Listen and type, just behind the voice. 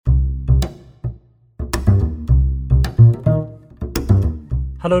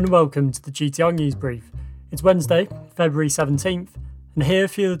Hello and welcome to the GTI News Brief. It's Wednesday, February 17th, and here are a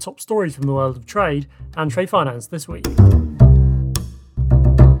few of the top stories from the world of trade and trade finance this week.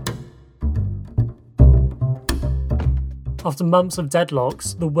 After months of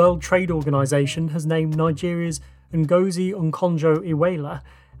deadlocks, the World Trade Organization has named Nigeria's Ngozi Okonjo-Iweala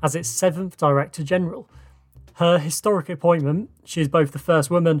as its 7th Director General. Her historic appointment, she is both the first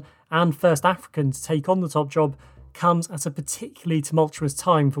woman and first African to take on the top job, comes at a particularly tumultuous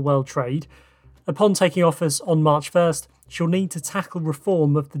time for world trade. Upon taking office on March 1st, she'll need to tackle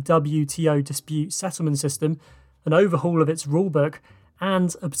reform of the WTO dispute settlement system, an overhaul of its rulebook,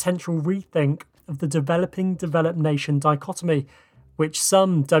 and a potential rethink of the developing developed nation dichotomy, which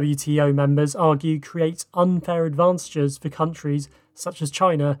some WTO members argue creates unfair advantages for countries such as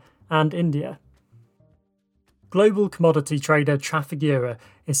China and India. Global commodity trader Trafigura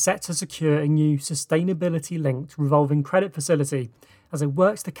is set to secure a new sustainability-linked revolving credit facility as it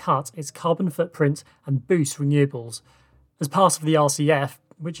works to cut its carbon footprint and boost renewables. As part of the RCF,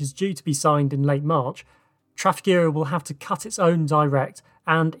 which is due to be signed in late March, Trafigura will have to cut its own direct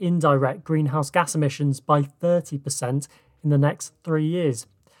and indirect greenhouse gas emissions by 30% in the next 3 years.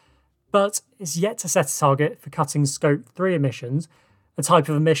 But it's yet to set a target for cutting Scope 3 emissions, a type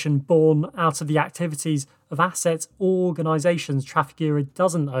of emission born out of the activities of assets or organisations Trafigura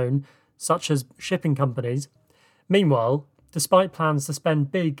doesn't own, such as shipping companies. Meanwhile, despite plans to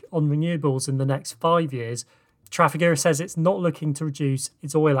spend big on renewables in the next 5 years, Trafigura says it's not looking to reduce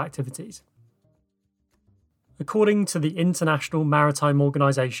its oil activities. According to the International Maritime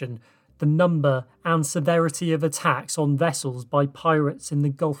Organization, the number and severity of attacks on vessels by pirates in the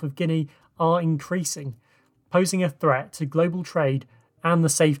Gulf of Guinea are increasing, posing a threat to global trade and the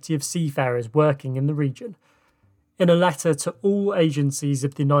safety of seafarers working in the region. In a letter to all agencies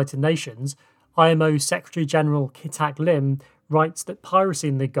of the United Nations, IMO Secretary General Kitak Lim writes that piracy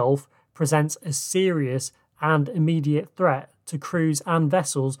in the Gulf presents a serious and immediate threat to crews and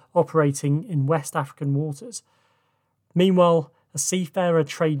vessels operating in West African waters. Meanwhile, a seafarer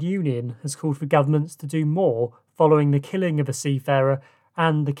trade union has called for governments to do more following the killing of a seafarer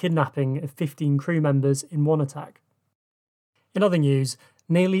and the kidnapping of 15 crew members in one attack. In other news,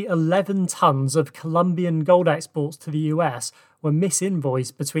 nearly 11 tonnes of Colombian gold exports to the US were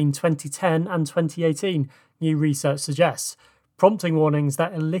misinvoiced between 2010 and 2018, new research suggests, prompting warnings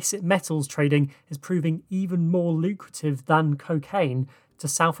that illicit metals trading is proving even more lucrative than cocaine to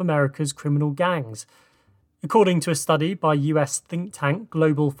South America's criminal gangs. According to a study by US think tank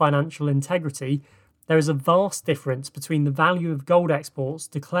Global Financial Integrity, there is a vast difference between the value of gold exports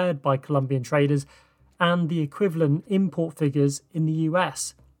declared by Colombian traders and the equivalent import figures in the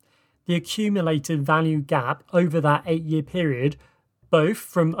US. The accumulated value gap over that 8-year period, both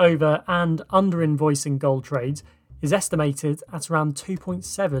from over and under invoicing gold trades, is estimated at around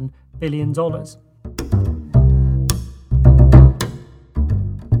 $2.7 billion.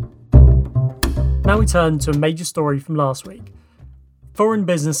 Now we turn to a major story from last week. Foreign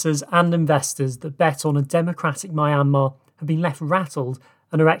businesses and investors that bet on a democratic Myanmar have been left rattled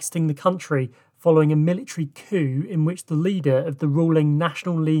and are exiting the country following a military coup in which the leader of the ruling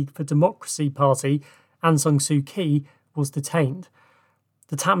National League for Democracy party, Aung San Suu Kyi, was detained.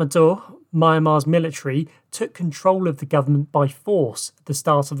 The Tatmadaw, Myanmar's military, took control of the government by force at the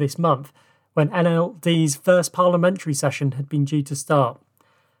start of this month, when NLD's first parliamentary session had been due to start.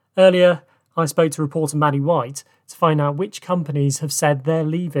 Earlier, I spoke to reporter Maddie White to find out which companies have said they're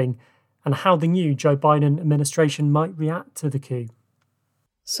leaving and how the new Joe Biden administration might react to the coup.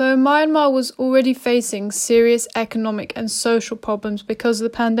 So Myanmar was already facing serious economic and social problems because of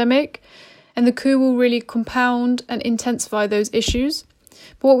the pandemic, and the coup will really compound and intensify those issues.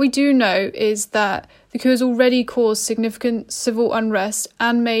 But what we do know is that the coup has already caused significant civil unrest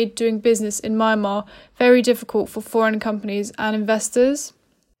and made doing business in Myanmar very difficult for foreign companies and investors.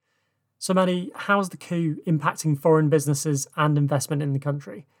 So Maddie, how's the coup impacting foreign businesses and investment in the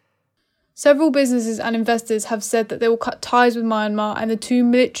country? Several businesses and investors have said that they will cut ties with Myanmar and the two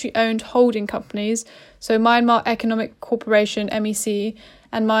military-owned holding companies, so Myanmar Economic Corporation MEC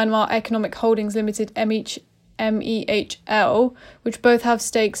and Myanmar Economic Holdings Limited MEHL, which both have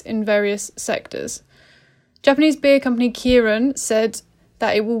stakes in various sectors. Japanese beer company Kirin said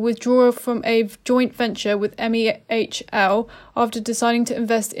that it will withdraw from a joint venture with MEHL after deciding to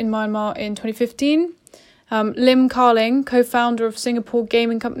invest in Myanmar in 2015. Lim Carling, co-founder of Singapore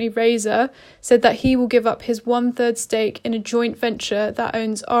gaming company Razer, said that he will give up his 1/3 stake in a joint venture that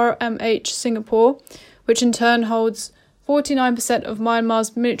owns RMH Singapore, which in turn holds 49% of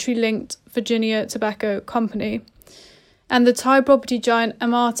Myanmar's military-linked Virginia Tobacco Company. And the Thai property giant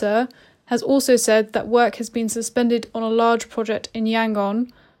Amata has also said that work has been suspended on a large project in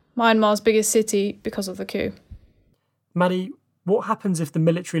Yangon, Myanmar's biggest city, because of the coup. Maddie, what happens if the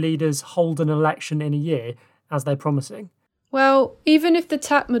military leaders hold an election in a year, as they're promising? Well, even if the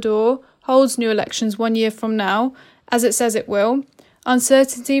Tatmadaw holds new elections 1 year from now, as it says it will,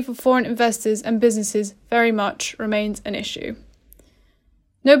 uncertainty for foreign investors and businesses very much remains an issue.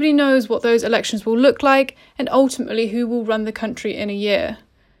 Nobody knows what those elections will look like and ultimately who will run the country in a year.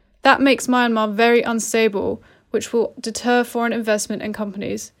 That makes Myanmar very unstable, which will deter foreign investment and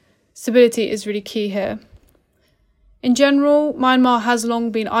companies. Stability is really key here. In general, Myanmar has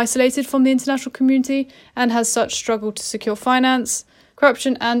long been isolated from the international community and has such struggled to secure finance.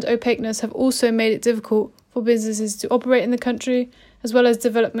 Corruption and opaqueness have also made it difficult for businesses to operate in the country, as well as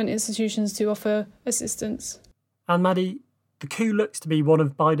development institutions to offer assistance. And Maddie, the coup looks to be one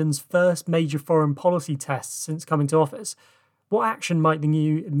of Biden's first major foreign policy tests since coming to office. What action might the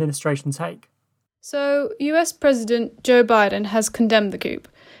new administration take? So, US President Joe Biden has condemned the coup,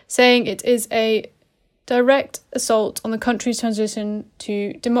 saying it is a direct assault on the country's transition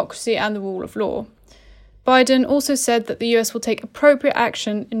to democracy and the rule of law. Biden also said that the US will take appropriate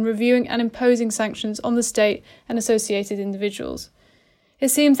action in reviewing and imposing sanctions on the state and associated individuals. It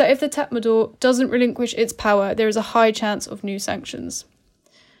seems that if the Tatmadaw doesn't relinquish its power, there is a high chance of new sanctions.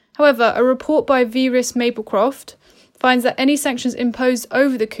 However, a report by Veris Maplecroft finds that any sanctions imposed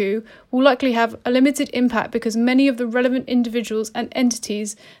over the coup will likely have a limited impact because many of the relevant individuals and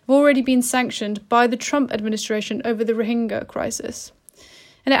entities have already been sanctioned by the Trump administration over the Rohingya crisis.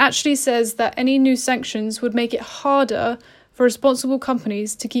 And it actually says that any new sanctions would make it harder for responsible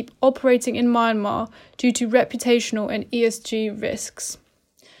companies to keep operating in Myanmar due to reputational and ESG risks.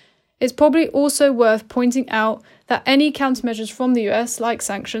 It's probably also worth pointing out that any countermeasures from the US, like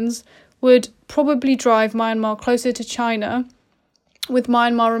sanctions, would probably drive Myanmar closer to China, with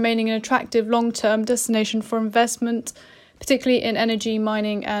Myanmar remaining an attractive long-term destination for investment, particularly in energy,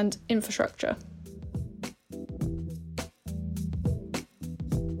 mining and infrastructure.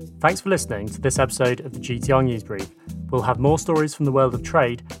 Thanks for listening to this episode of the GTR News Brief. We'll have more stories from the world of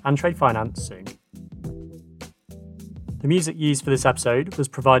trade and trade finance soon. The music used for this episode was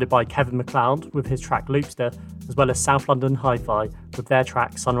provided by Kevin MacLeod with his track Loopster, as well as South London Hi-Fi with their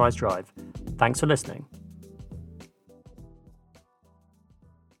track Sunrise Drive. Thanks for listening.